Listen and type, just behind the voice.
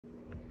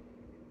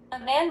A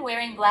man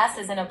wearing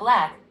glasses and a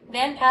black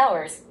Van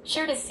Powers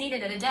shirt is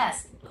seated at a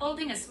desk,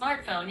 holding a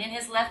smartphone in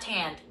his left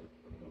hand.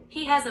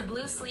 He has a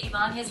blue sleeve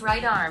on his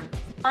right arm,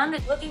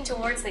 looking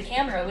towards the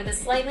camera with a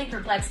slightly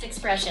perplexed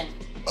expression.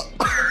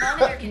 The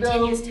monitor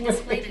continues to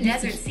display the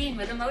desert scene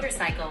with a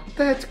motorcycle.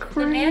 That's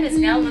crazy. The man is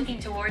now looking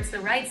towards the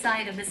right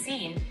side of the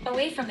scene,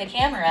 away from the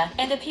camera,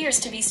 and appears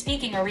to be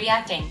speaking or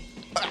reacting.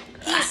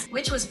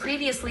 Which was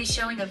previously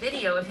showing a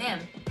video of him,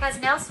 has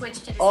now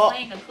switched to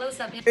displaying a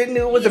close-up image. It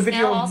knew it was a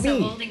video now of me.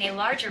 also holding a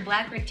larger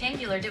black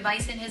rectangular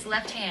device in his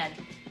left hand.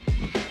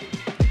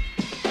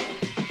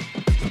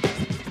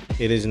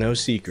 It is no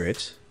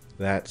secret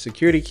that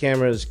security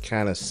cameras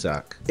kind of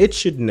suck. It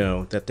should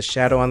know that the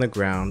shadow on the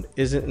ground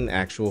isn't an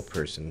actual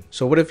person.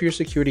 So what if your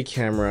security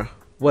camera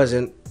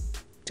wasn't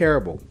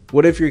terrible?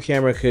 What if your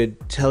camera could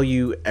tell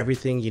you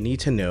everything you need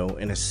to know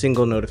in a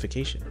single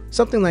notification?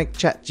 Something like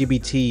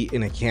ChatGPT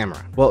in a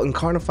camera. Well,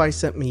 Incarnify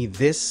sent me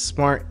this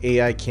smart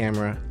AI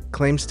camera,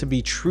 claims to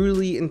be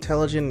truly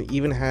intelligent, and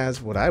even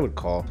has what I would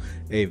call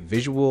a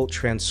visual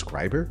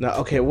transcriber.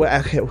 Now,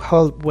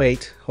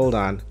 hold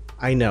on.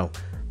 I know.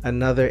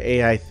 Another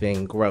AI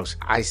thing, gross.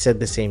 I said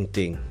the same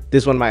thing.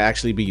 This one might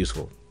actually be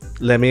useful.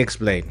 Let me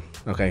explain.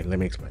 Okay, let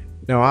me explain.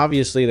 Now,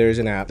 obviously, there's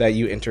an app that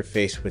you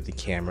interface with the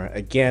camera.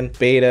 Again,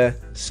 beta,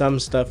 some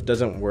stuff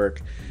doesn't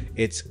work.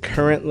 It's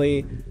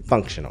currently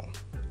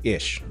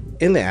functional-ish.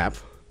 In the app,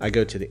 I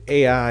go to the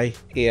AI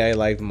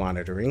live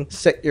monitoring,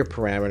 set your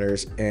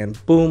parameters,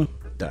 and boom,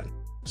 done.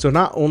 So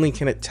not only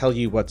can it tell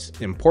you what's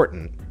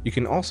important, you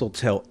can also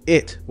tell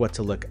it what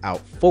to look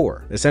out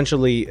for,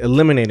 essentially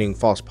eliminating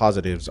false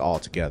positives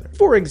altogether.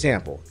 For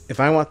example, if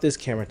I want this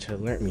camera to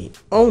alert me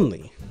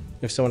only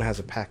if someone has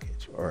a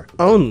package, or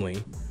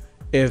only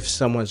if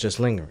someone's just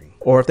lingering,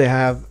 or if they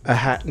have a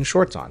hat and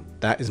shorts on.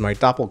 That is my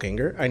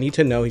doppelganger. I need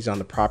to know he's on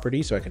the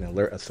property so I can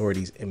alert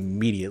authorities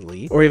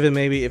immediately, or even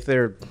maybe if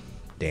they're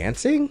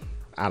dancing?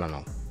 I don't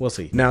know. We'll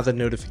see. Now the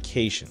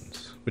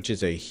notifications, which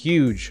is a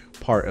huge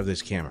part of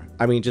this camera.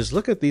 I mean, just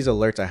look at these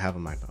alerts I have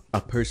on my phone. A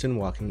person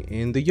walking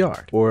in the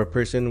yard, or a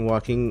person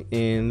walking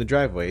in the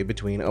driveway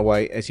between a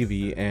white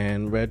SUV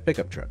and red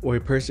pickup truck, or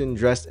a person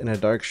dressed in a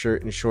dark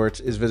shirt and shorts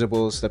is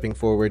visible stepping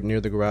forward near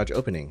the garage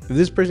opening. If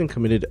this person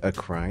committed a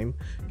crime,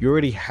 you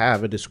already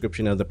have a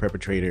description of the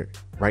perpetrator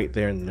right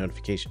there in the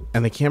notification.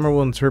 And the camera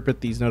will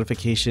interpret these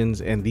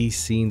notifications and these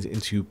scenes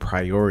into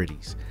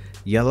priorities.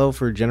 Yellow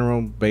for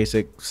general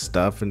basic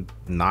stuff and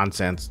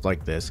nonsense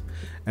like this,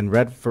 and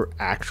red for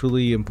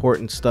actually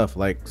important stuff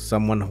like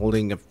someone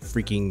holding a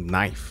freaking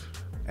knife.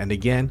 And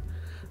again,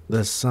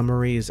 the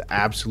summary is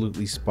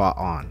absolutely spot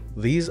on.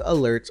 These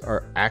alerts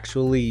are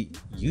actually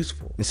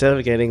useful. Instead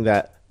of getting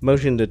that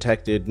motion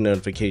detected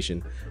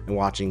notification and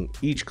watching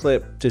each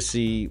clip to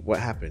see what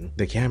happened,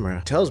 the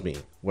camera tells me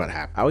what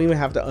happened. I don't even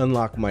have to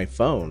unlock my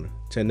phone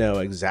to know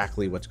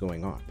exactly what's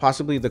going on.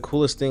 Possibly the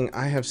coolest thing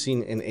I have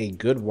seen in a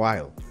good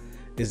while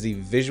is the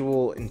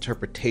visual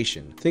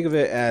interpretation. Think of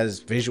it as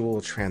visual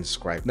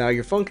transcribe. Now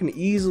your phone can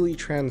easily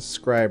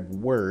transcribe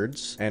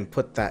words and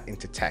put that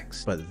into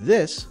text, but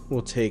this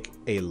will take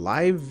a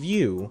live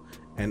view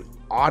and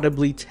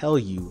audibly tell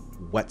you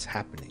what's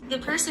happening. The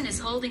person is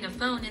holding a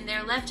phone in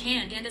their left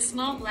hand and a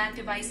small black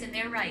device in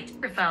their right.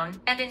 Phone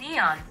and a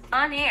neon,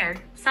 on-air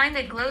sign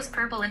that glows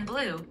purple and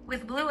blue,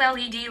 with blue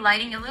LED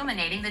lighting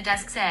illuminating the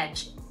desk's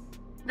edge.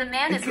 The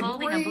man is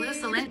holding a blue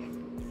cylinder.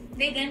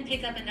 They then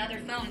pick up another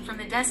phone from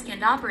the desk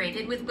and operate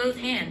it with both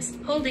hands,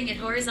 holding it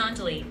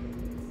horizontally.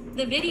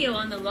 The video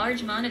on the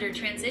large monitor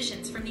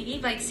transitions from the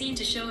e-bike scene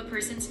to show a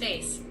person's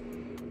face.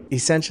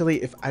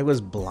 Essentially, if I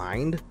was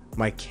blind,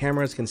 my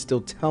cameras can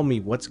still tell me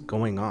what's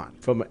going on.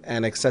 From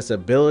an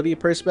accessibility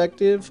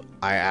perspective,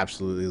 I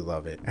absolutely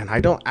love it. And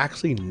I don't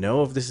actually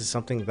know if this is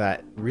something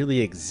that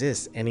really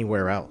exists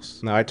anywhere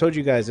else. Now, I told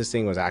you guys this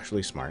thing was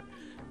actually smart,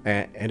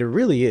 and it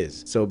really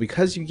is. So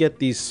because you get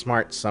these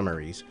smart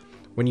summaries,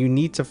 when you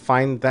need to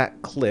find that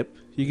clip,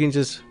 you can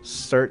just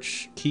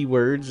search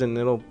keywords and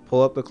it'll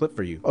pull up the clip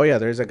for you. Oh yeah,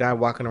 there's a guy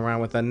walking around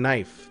with a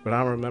knife, but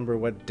I don't remember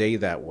what day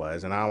that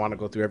was, and I don't want to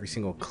go through every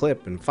single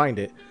clip and find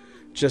it.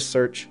 Just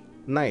search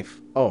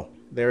knife. Oh,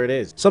 there it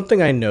is.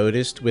 Something I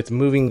noticed with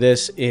moving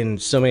this in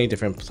so many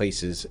different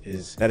places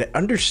is that it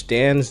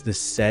understands the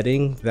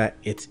setting that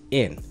it's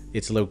in,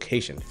 its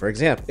location. For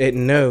example, it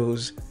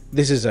knows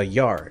this is a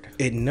yard.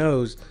 It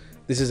knows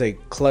this is a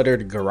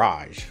cluttered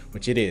garage,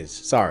 which it is.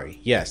 Sorry.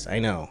 Yes, I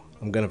know.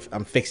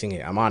 I'm fixing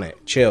it. I'm on it.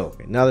 Chill.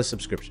 Okay, now the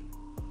subscription.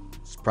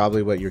 It's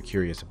probably what you're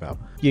curious about.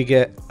 You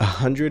get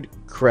 100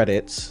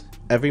 credits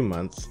every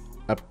month,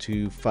 up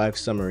to 5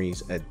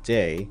 summaries a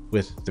day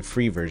with the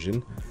free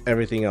version.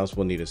 Everything else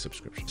will need a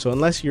subscription. So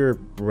unless you're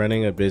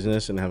running a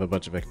business and have a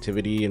bunch of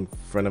activity in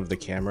front of the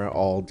camera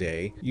all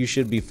day, you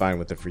should be fine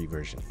with the free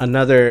version.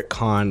 Another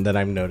con that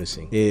I'm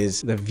noticing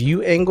is the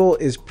view angle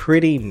is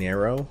pretty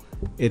narrow.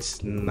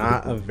 It's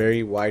not a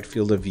very wide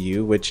field of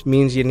view, which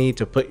means you need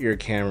to put your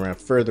camera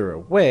further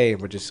away,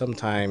 which is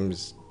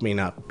sometimes may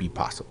not be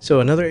possible. So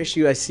another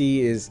issue I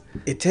see is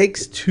it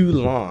takes too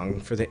long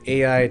for the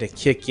AI to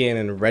kick in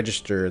and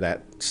register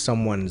that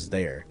someone's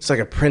there. It's like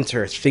a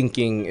printer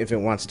thinking if it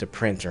wants to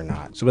print or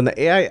not. So when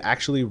the AI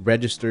actually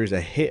registers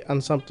a hit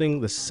on something,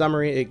 the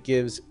summary it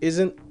gives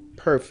isn't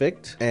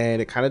perfect,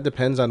 and it kind of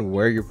depends on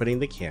where you're putting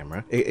the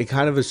camera. It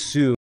kind of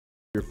assumes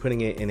you're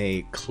putting it in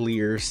a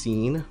clear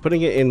scene.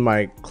 Putting it in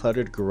my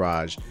cluttered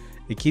garage,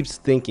 it keeps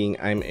thinking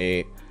I'm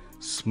a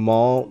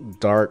small,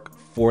 dark,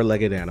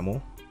 four-legged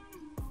animal.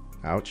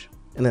 Ouch.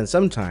 And then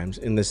sometimes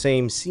in the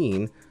same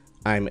scene,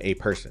 I'm a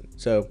person.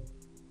 So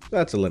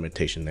that's a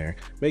limitation there.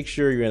 Make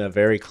sure you're in a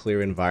very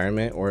clear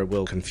environment or it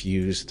will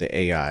confuse the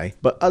AI.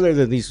 But other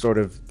than these sort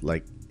of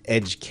like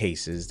edge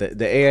cases,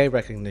 the AI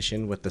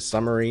recognition with the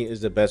summary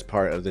is the best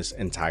part of this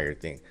entire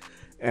thing.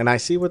 And I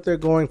see what they're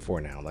going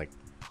for now. Like,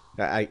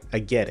 I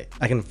get it.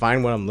 I can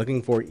find what I'm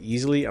looking for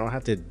easily. I don't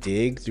have to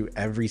dig through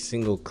every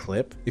single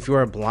clip. If you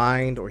are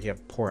blind or you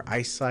have poor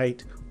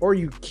eyesight, or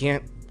you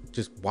can't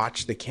just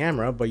watch the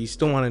camera, but you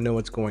still want to know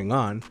what's going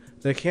on,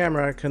 the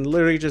camera can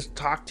literally just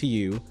talk to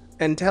you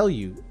and tell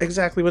you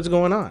exactly what's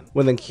going on.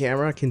 When the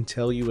camera can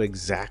tell you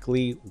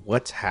exactly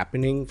what's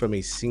happening from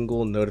a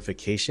single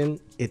notification,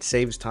 it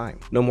saves time.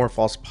 No more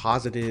false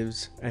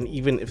positives, and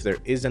even if there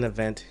is an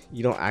event,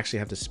 you don't actually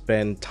have to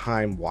spend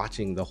time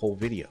watching the whole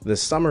video. The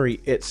summary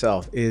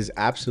itself is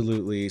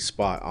absolutely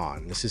spot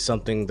on. This is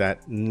something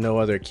that no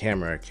other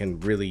camera can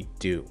really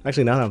do.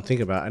 Actually, now that I'm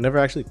thinking about it, I never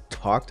actually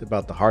talked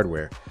about the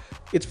hardware.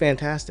 It's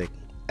fantastic.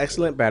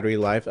 Excellent battery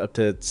life, up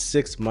to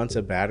 6 months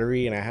of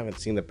battery, and I haven't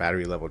seen the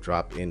battery level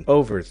drop in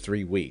over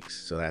 3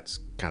 weeks, so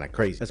that's kind of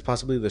crazy. That's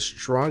possibly the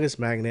strongest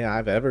magnet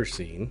I've ever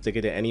seen. Stick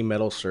it to any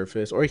metal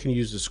surface, or you can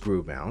use the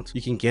screw mount.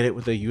 You can get it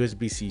with a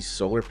USB-C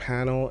solar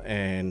panel,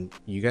 and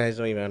you guys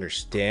don't even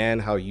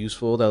understand how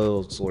useful that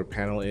little solar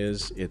panel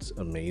is. It's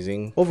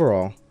amazing.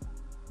 Overall,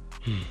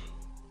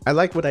 I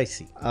like what I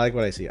see.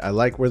 I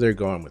like where they're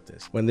going with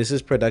this. When this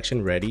is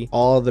production ready,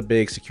 all the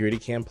big security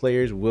cam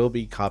players will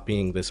be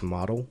copying this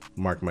model,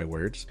 mark my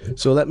words.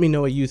 So let me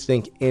know what you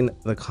think in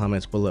the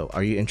comments below.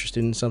 Are you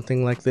interested in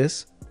something like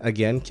this?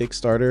 Again,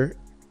 Kickstarter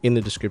in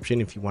the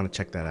description if you want to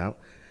check that out.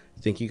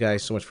 Thank you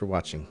guys so much for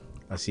watching.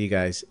 I'll see you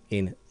guys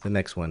in the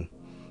next one.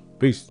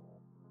 Peace.